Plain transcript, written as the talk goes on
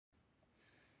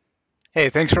Hey,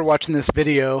 thanks for watching this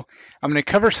video. I'm going to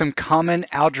cover some common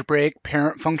algebraic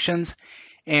parent functions,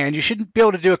 and you should be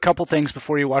able to do a couple things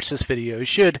before you watch this video. You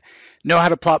should know how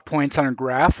to plot points on a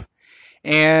graph,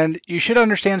 and you should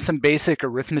understand some basic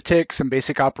arithmetic, some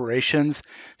basic operations,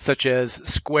 such as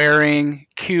squaring,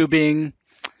 cubing,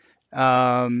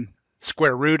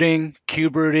 square rooting,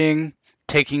 cube rooting,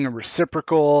 taking a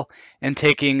reciprocal, and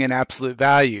taking an absolute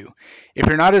value. If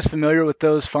you're not as familiar with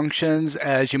those functions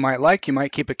as you might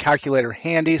keep a calculator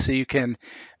handy so you can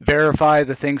verify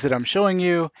the things that I'm showing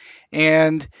you,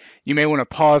 and you may want to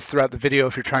pause throughout the video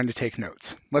if you're trying to take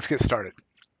notes. Let's get started.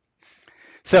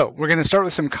 So we're going to start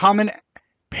with some common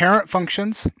parent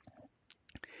functions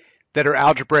that are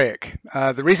algebraic.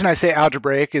 The reason I say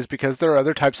algebraic is because there are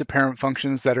other types of parent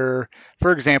functions that are,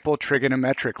 for example,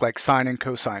 trigonometric, like sine and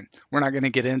cosine. We're not going to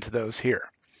get into those here.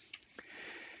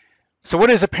 So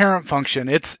what is a parent function?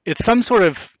 It's some sort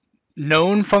of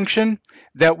known function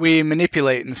that we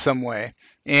manipulate in some way.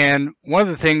 And one of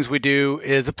the things we do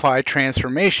is apply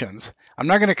transformations. I'm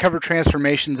not going to cover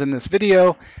transformations in this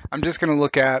video. I'm just going to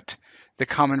look at the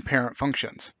common parent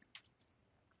functions.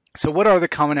 So what are the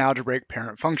common algebraic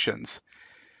parent functions?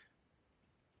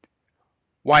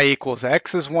 Y equals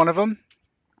x is one of them.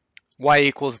 Y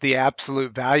equals the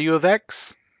absolute value of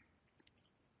x.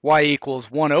 Y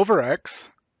equals 1 over x.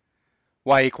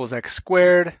 Y equals x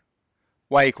squared.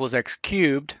 Y equals x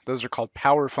cubed. Those are called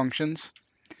power functions.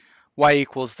 Y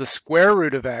equals the square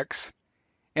root of x.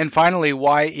 And finally,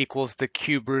 y equals the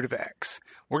cube root of x.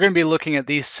 We're going to be looking at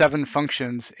these 7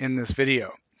 functions in this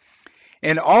video.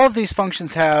 And all of these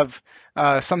functions have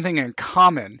something in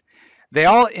common. They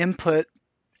all input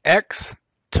x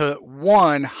to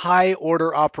one high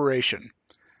order operation,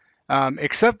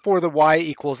 except for the y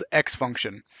equals x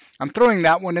function. I'm throwing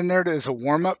that one in there as a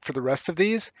warm-up for the rest of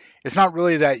these. It's not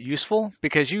really that useful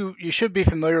because you should be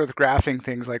familiar with graphing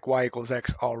things like y equals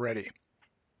x already.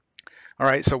 All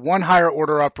right, so one higher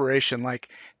order operation like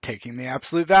taking the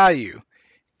absolute value,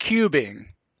 cubing,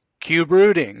 cube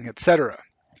rooting, etc.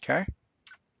 Okay.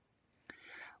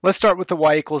 Let's start with the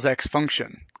y equals x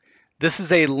function. This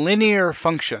is a linear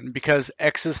function because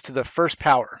x is to the first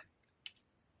power.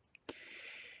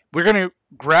 We're going to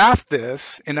graph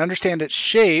this and understand its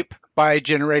shape by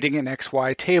generating an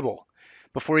xy table.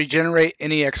 Before you generate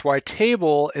any xy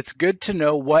table, it's good to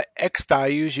know what x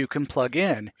values you can plug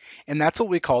in, and that's what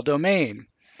we call domain.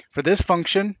 For this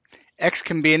function, x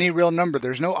can be any real number.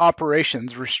 There's no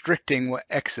operations restricting what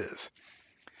x is.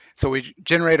 So we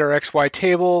generate our xy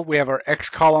table, we have our x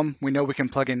column, we know we can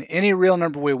plug in any real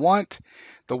number we want.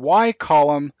 The y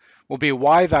column will be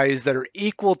y values that are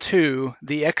equal to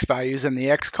the x values in the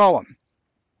x column.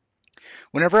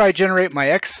 Whenever I generate my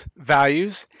x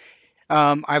values,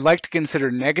 I like to consider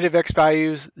negative x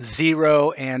values,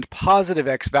 0, and positive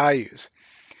x values.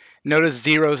 Notice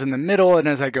 0 is in the middle, and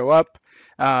as I go up,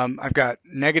 I've got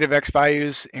negative x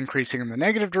values increasing in the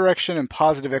negative direction and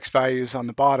positive x values on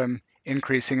the bottom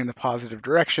increasing in the positive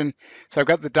direction. So I've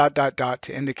got the dot, dot, dot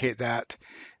to indicate that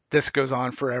this goes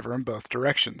on forever in both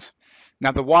directions. Now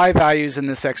the y values in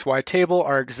this xy table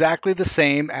are exactly the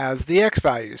same as the x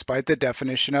values by the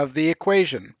definition of the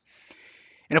equation.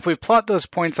 And if we plot those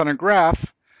points on a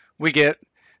graph, we get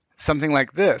something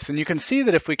like this. And you can see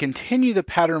that if we continue the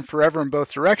pattern forever in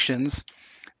both directions,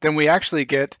 then we actually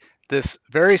get this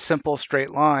very simple straight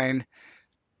line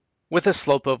with a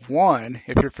slope of 1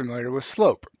 if you're familiar with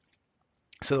slope.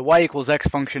 So the y equals x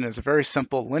function is a very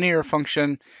simple linear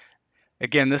function.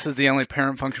 Again, this is the only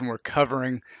parent function we're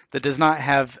covering that does not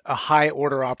have a high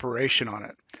order operation on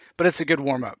it, but it's a good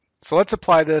warm-up. So let's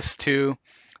apply this to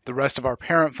the rest of our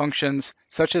parent functions,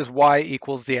 such as y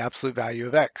equals the absolute value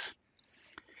of x.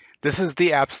 This is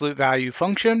the absolute value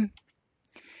function.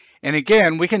 And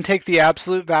again, we can take the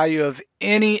absolute value of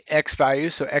any x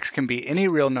value, so x can be any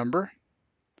real number.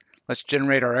 Let's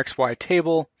generate our xy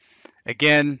table.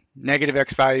 Again, negative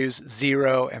x values,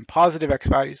 0, and positive x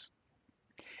values.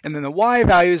 And then the y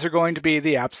values are going to be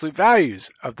the absolute values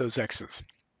of those x's,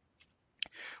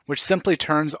 which simply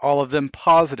turns all of them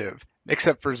positive,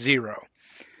 except for 0.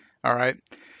 All right.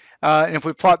 And if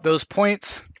we plot those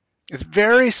points, it's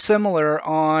very similar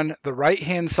on the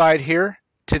right-hand side here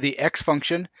to the x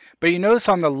function, but you notice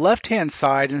on the left-hand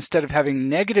side, instead of having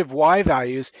negative y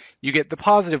values, you get the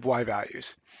positive y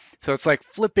values. So it's like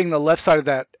flipping the left side of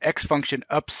that x function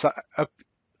up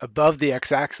above the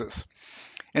x-axis.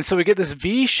 And so we get this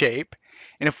V shape,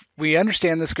 and if we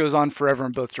understand this goes on forever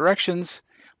in both directions,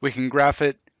 we can graph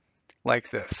it like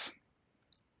this.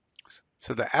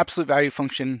 So the absolute value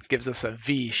function gives us a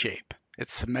V shape.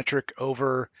 It's symmetric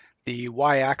over the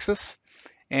y-axis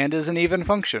and is an even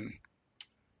function.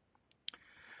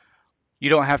 You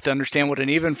don't have to understand what an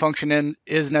even function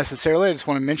is necessarily. I just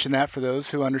want to mention that for those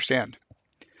who understand.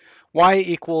 Y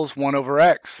equals 1 over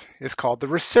x is called the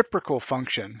reciprocal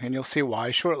function, and you'll see why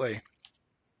shortly.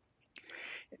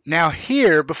 Now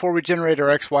here, before we generate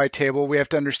our xy table, we have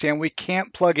to understand we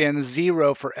can't plug in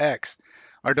 0 for x.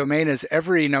 Our domain is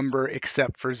every number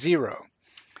except for 0.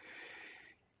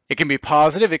 It can be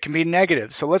positive, it can be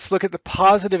negative. So let's look at the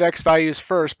positive x values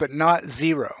first, but not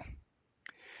 0.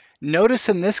 Notice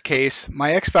in this case,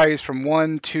 my x values from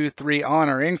 1, 2, 3 on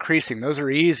are increasing. Those are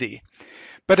easy.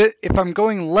 But if I'm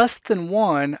going less than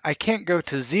 1, I can't go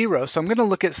to 0. So I'm going to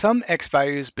look at some x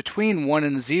values between 1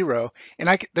 and 0.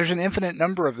 And there's an infinite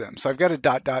number of them. So I've got a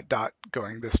dot, dot, dot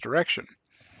going this direction.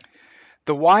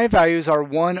 The y values are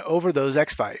 1 over those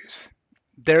x values.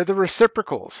 They're the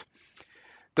reciprocals.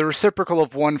 The reciprocal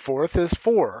of 1/4 is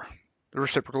 4. The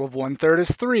reciprocal of 1/3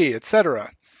 is 3,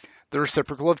 etc. The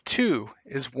reciprocal of 2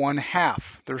 is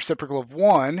 1/2. The reciprocal of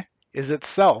 1 is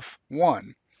itself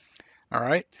 1. All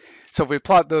right. So if we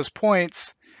plot those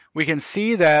points, we can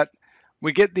see that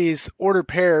we get these ordered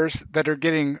pairs that are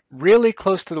getting really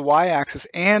close to the y-axis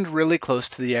and really close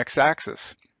to the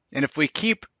x-axis. And if we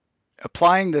keep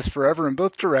applying this forever in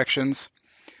both directions,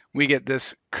 we get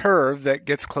this curve that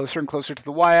gets closer and closer to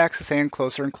the y-axis and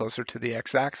closer to the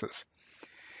x-axis.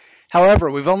 However,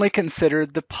 we've only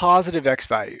considered the positive x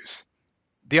values.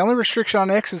 The only restriction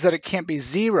on x is that it can't be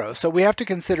 0, so we have to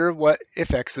consider what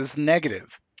if x is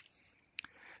negative.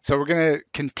 So we're going to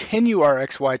continue our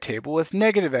xy table with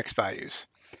negative x values.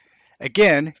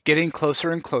 Again, getting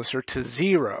closer and closer to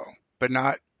 0, but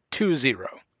not to 0.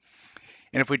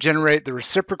 And if we generate the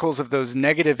reciprocals of those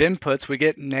negative inputs, we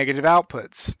get negative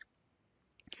outputs.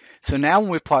 So now when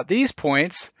we plot these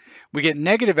points, we get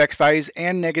negative x values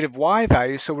and negative y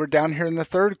values, so we're down here in the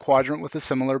third quadrant with a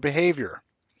similar behavior.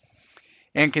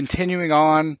 And continuing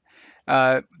on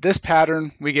this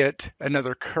pattern, we get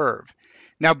another curve.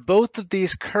 Now both of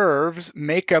these curves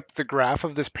make up the graph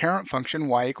of this parent function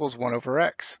y equals 1 over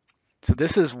x. So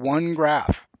this is one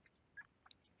graph.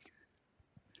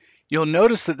 You'll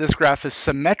notice that this graph is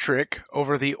symmetric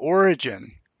over the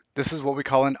origin. This is what we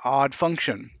call an odd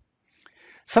function.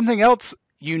 Something else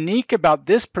unique about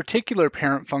this particular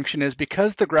parent function is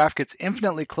because the graph gets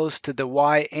infinitely close to the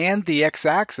y and the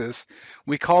x-axis,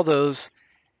 we call those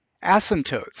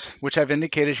asymptotes, which I've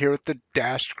indicated here with the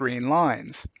dashed green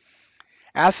lines.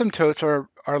 Asymptotes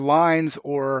are lines,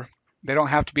 or they don't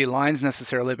have to be lines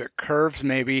necessarily, but curves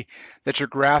maybe, that your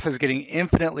graph is getting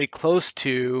infinitely close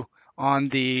to on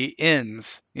the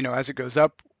ends. You know, as it goes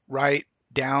up, right,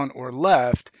 down, or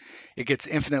left, it gets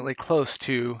infinitely close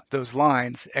to those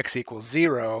lines, x equals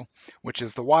 0, which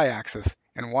is the y-axis,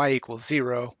 and y equals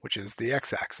 0, which is the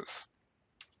x-axis.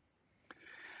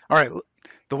 All right,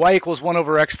 the y equals 1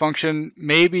 over x function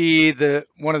may be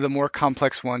one of the more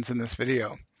complex ones in this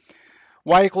video.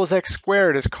 Y equals x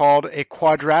squared is called a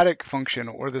quadratic function,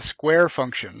 or the square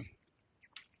function.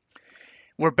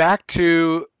 We're back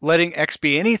to letting x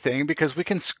be anything because we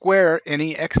can square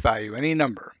any x value, any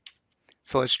number.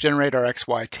 So let's generate our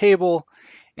xy table.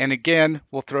 And again,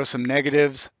 we'll throw some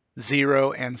negatives,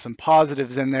 0, and some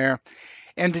positives in there.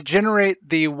 And to generate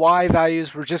the y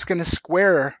values, we're just going to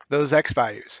square those x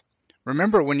values.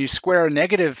 Remember, when you square a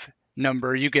negative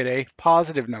number, you get a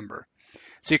positive number.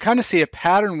 So you kind of see a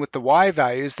pattern with the y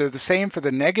values. They're the same for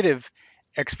the negative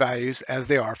x values as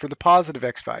they are for the positive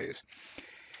x values.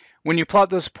 When you plot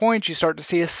those points, you start to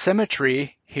see a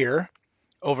symmetry here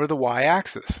over the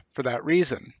y-axis for that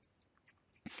reason.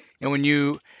 And when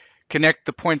you connect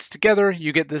the points together,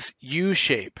 you get this U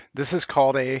shape. This is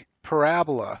called a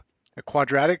parabola. A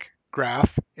quadratic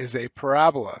graph is a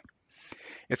parabola.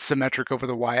 It's symmetric over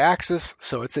the y-axis,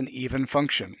 so it's an even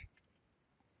function.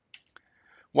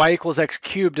 Y equals x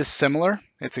cubed is similar.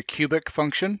 It's a cubic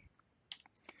function.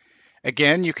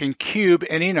 Again, you can cube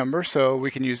any number, so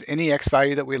we can use any x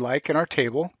value that we like in our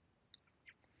table.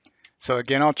 So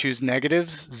again, I'll choose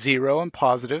negatives, 0, and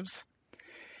positives.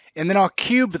 And then I'll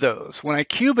cube those. When I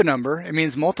cube a number, it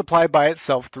means multiply by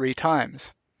itself 3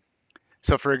 times.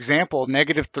 So for example,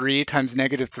 -3 times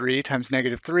 -3 times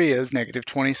 -3 is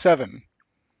 -27.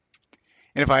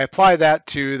 And if I apply that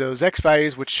to those x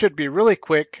values, which should be really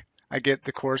quick, I get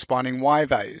the corresponding y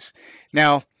values.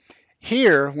 Now,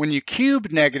 here, when you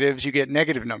cube negatives, you get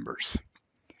negative numbers.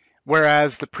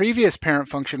 Whereas the previous parent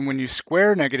function, when you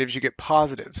square negatives, you get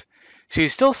positives. So you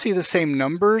still see the same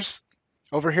numbers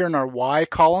over here in our y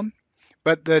column,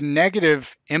 but the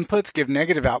negative inputs give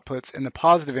negative outputs, and the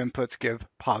positive inputs give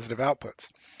positive outputs.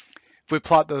 If we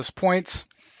plot those points,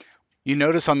 you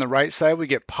notice on the right side we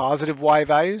get positive y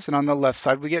values, and on the left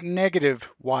side we get negative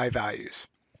y values.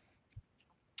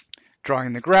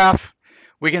 Drawing the graph,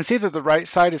 We can see that the right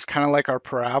side is kind of like our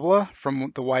parabola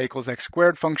from the y equals x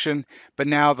squared function, but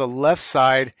now the left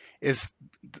side is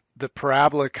the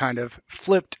parabola kind of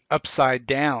flipped upside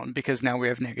down because now we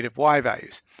have negative y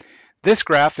values. This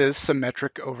graph is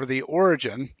symmetric over the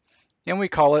origin, and we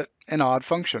call it an odd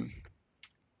function.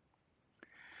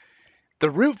 The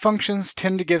root functions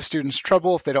tend to give students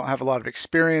trouble if they don't have a lot of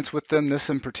experience with them. This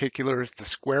in particular is the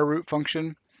square root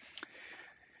function.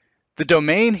 The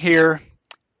domain here,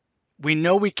 we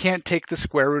know we can't take the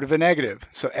square root of a negative,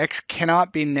 so x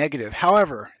cannot be negative.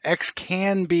 However, x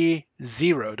can be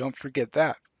 0. Don't forget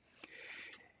that.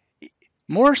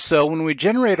 More so, when we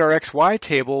generate our xy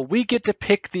table, we get to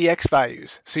pick the x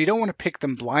values. So you don't want to pick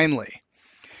them blindly.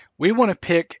 We want to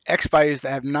pick x values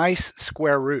that have nice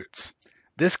square roots.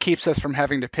 This keeps us from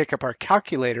having to pick up our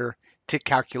calculator to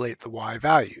calculate the y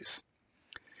values.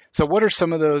 So what are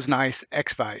some of those nice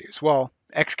x values? Well,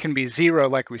 x can be 0,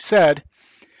 like we said.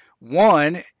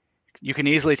 1, you can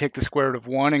easily take the square root of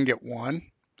 1 and get 1.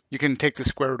 You can take the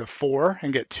square root of 4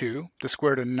 and get 2. The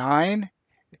square root of 9,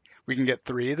 we can get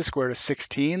 3. The square root of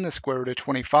 16, the square root of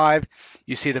 25.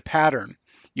 You see the pattern.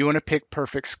 You want to pick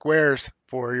perfect squares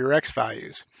for your x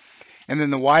values. And then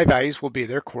the y values will be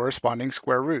their corresponding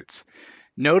square roots.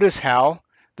 Notice how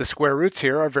the square roots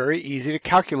here are very easy to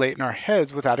calculate in our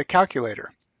heads without a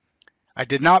calculator. I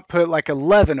did not put like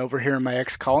 11 over here in my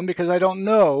x column because I don't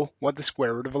know what the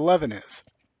square root of 11 is.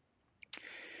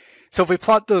 So if we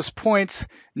plot those points,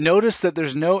 notice that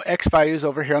there's no x values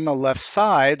over here on the left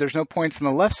side. There's no points on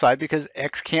the left side because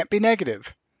x can't be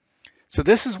negative. So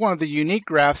this is one of the unique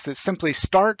graphs that simply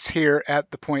starts here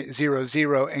at the point 0,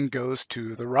 0 and goes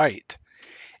to the right.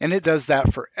 And it does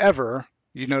that forever.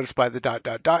 You notice by the dot,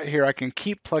 dot, dot here, I can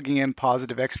keep plugging in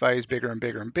positive x values bigger and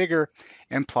bigger and bigger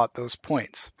and plot those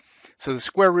points. So the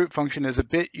square root function is a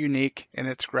bit unique in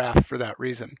its graph for that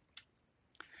reason.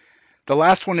 The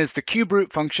last one is the cube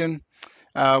root function,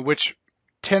 which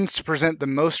tends to present the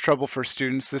most trouble for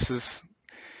students. This is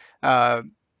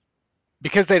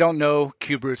because they don't know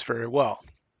cube roots very well.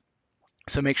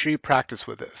 So make sure you practice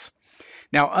with this.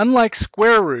 Now, unlike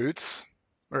square roots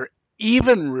or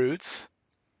even roots,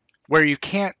 where you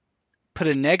can't put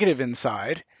a negative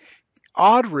inside,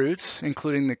 odd roots,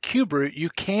 including the cube root, you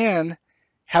can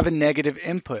have a negative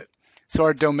input. So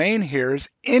our domain here is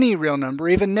any real number,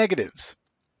 even negatives.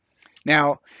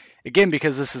 Now, again,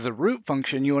 because this is a root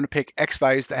function, you want to pick x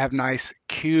values that have nice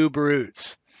cube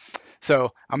roots.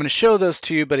 So I'm going to show those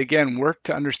to you, but again, work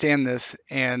to understand this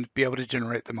and be able to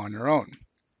generate them on your own.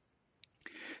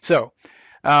 So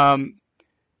the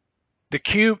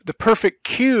perfect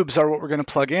cubes are what we're going to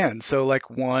plug in. So like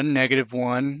 1,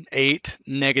 -1, 8,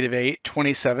 -8,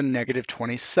 27,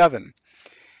 -27.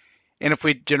 And if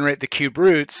we generate the cube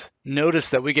roots,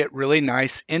 notice that we get really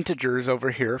nice integers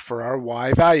over here for our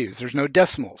y values. There's no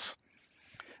decimals.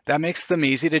 That makes them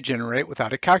easy to generate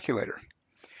without a calculator.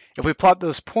 If we plot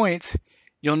those points,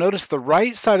 you'll notice the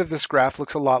right side of this graph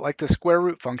looks a lot like the square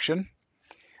root function.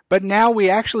 But now we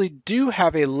actually do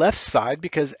have a left side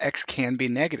because x can be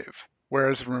negative.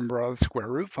 Whereas remember on the square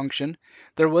root function,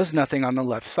 there was nothing on the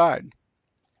left side.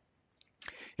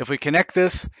 If we connect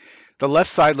this, the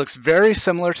left side looks very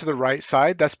similar to the right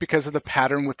side. That's because of the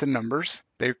pattern with the numbers.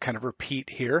 They kind of repeat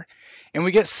here. And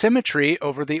we get symmetry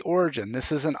over the origin.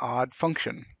 This is an odd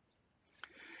function.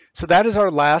 So that is our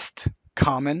last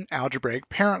common algebraic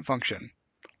parent function.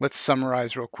 Let's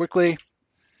summarize real quickly.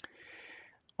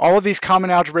 All of these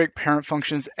common algebraic parent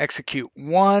functions execute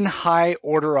one high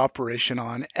order operation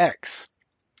on x,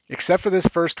 except for this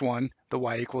first one, the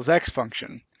y equals x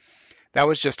function. That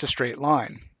was just a straight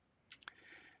line.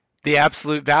 The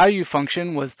absolute value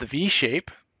function was the v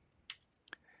shape.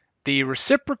 The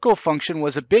reciprocal function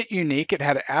was a bit unique. It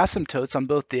had asymptotes on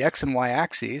both the x and y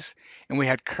axes, and we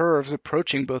had curves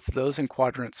approaching both of those in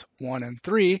quadrants 1 and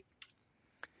 3.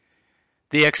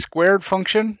 The x squared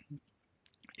function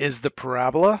is the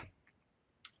parabola.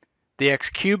 The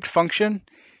x cubed function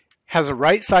has a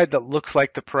right side that looks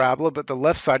like the parabola, but the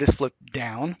left side is flipped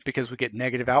down because we get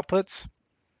negative outputs.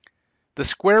 The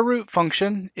square root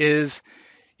function is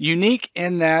unique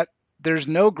in that there's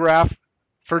no graph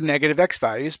for negative x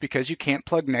values because you can't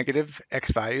plug negative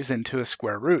x values into a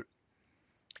square root.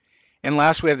 And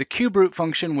last, we have the cube root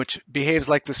function, which behaves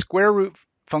like the square root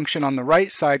function on the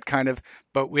right side kind of,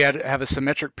 but we had to have a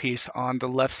symmetric piece on the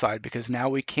left side because now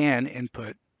we can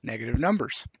input negative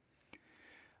numbers.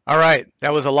 All right,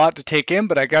 that was a lot to take in,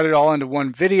 but I got it all into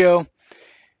one video.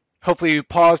 Hopefully you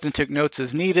paused and took notes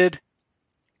as needed.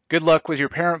 Good luck with your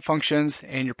parent functions,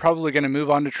 and you're probably going to move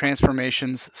on to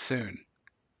transformations soon.